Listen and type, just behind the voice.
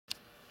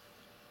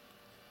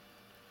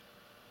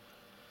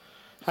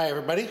Hi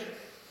everybody.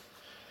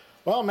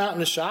 Well, I'm out in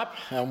the shop.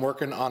 I'm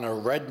working on a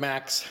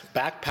RedMax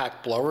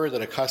backpack blower that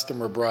a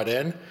customer brought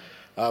in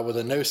with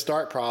a no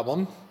start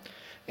problem.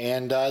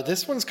 And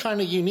this one's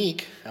kind of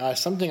unique,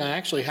 something I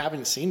actually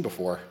haven't seen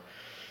before,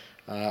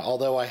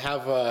 although I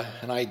have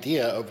an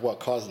idea of what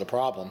caused the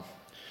problem.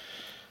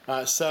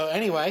 So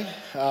anyway,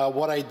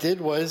 what I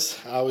did was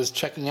I was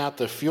checking out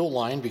the fuel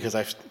line because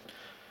I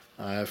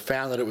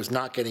found that it was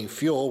not getting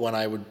fuel when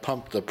I would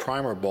pump the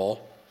primer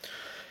bowl.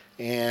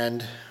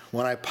 And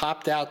when I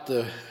popped out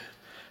the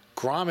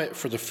grommet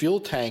for the fuel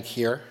tank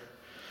here,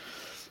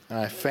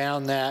 I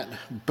found that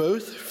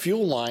both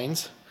fuel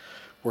lines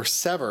were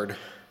severed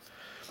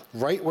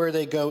right where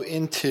they go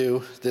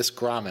into this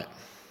grommet.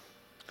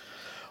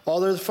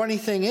 Although the funny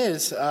thing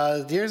is,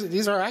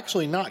 these are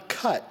actually not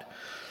cut.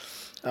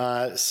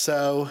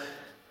 So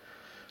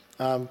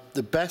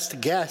the best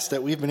guess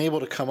that we've been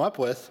able to come up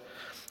with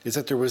is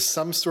that there was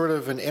some sort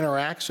of an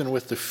interaction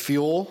with the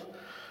fuel,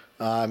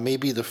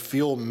 maybe the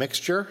fuel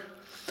mixture,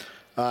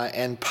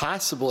 and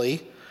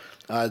possibly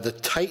the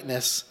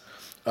tightness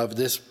of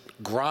this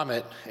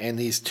grommet and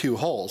these two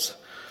holes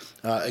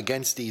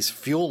against these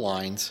fuel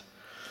lines.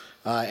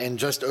 And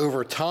just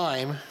over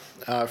time,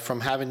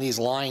 from having these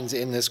lines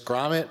in this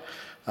grommet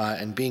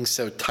and being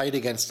so tight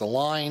against the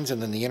lines,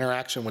 and then the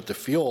interaction with the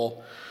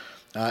fuel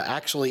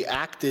actually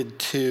acted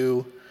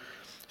to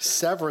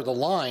sever the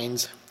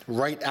lines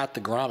right at the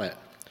grommet.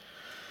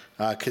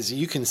 Because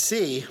you can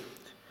see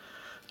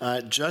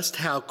just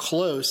how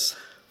close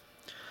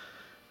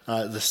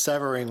the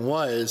severing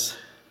was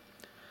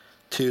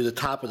to the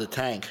top of the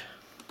tank.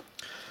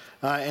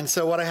 And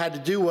so what I had to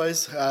do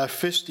was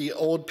fish the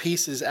old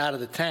pieces out of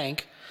the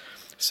tank.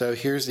 So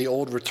here's the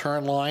old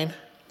return line,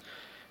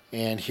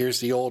 and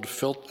here's the old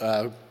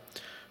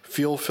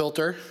fuel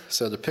filter,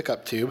 so the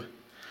pickup tube.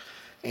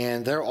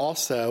 And they're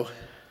also,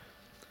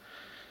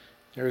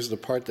 there's the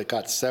part that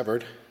got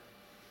severed.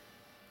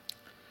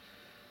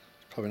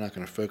 Probably not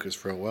going to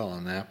focus real well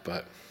on that,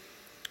 but,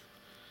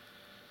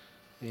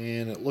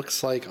 and it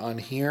looks like on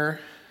here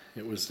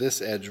it was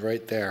this edge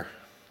right there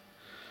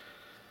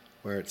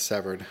where it's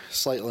severed,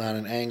 slightly on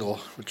an angle,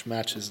 which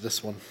matches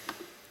this one.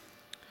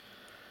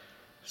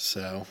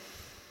 So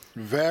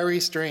very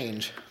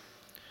strange.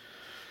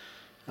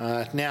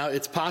 Now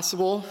it's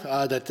possible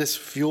that this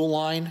fuel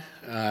line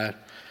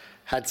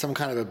had some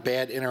kind of a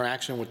bad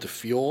interaction with the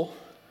fuel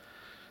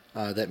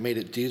that made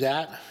it do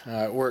that,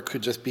 or it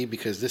could just be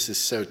because this is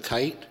so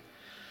tight.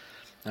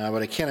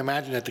 But I can't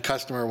imagine that the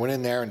customer went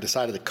in there and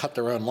decided to cut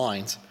their own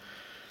lines.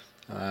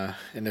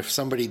 And if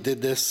somebody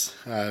did this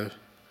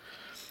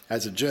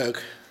as a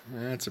joke,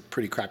 it's a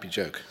pretty crappy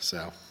joke.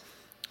 So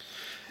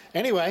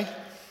anyway,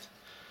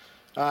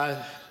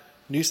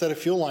 new set of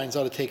fuel lines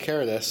ought to take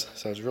care of this.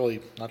 So it's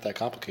really not that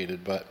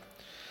complicated, but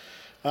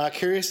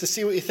curious to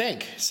see what you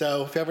think.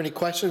 So if you have any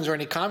questions or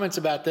any comments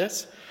about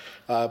this,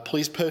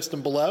 please post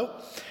them below.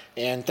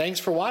 And thanks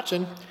for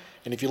watching.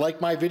 And if you like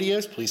my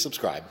videos, please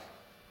subscribe.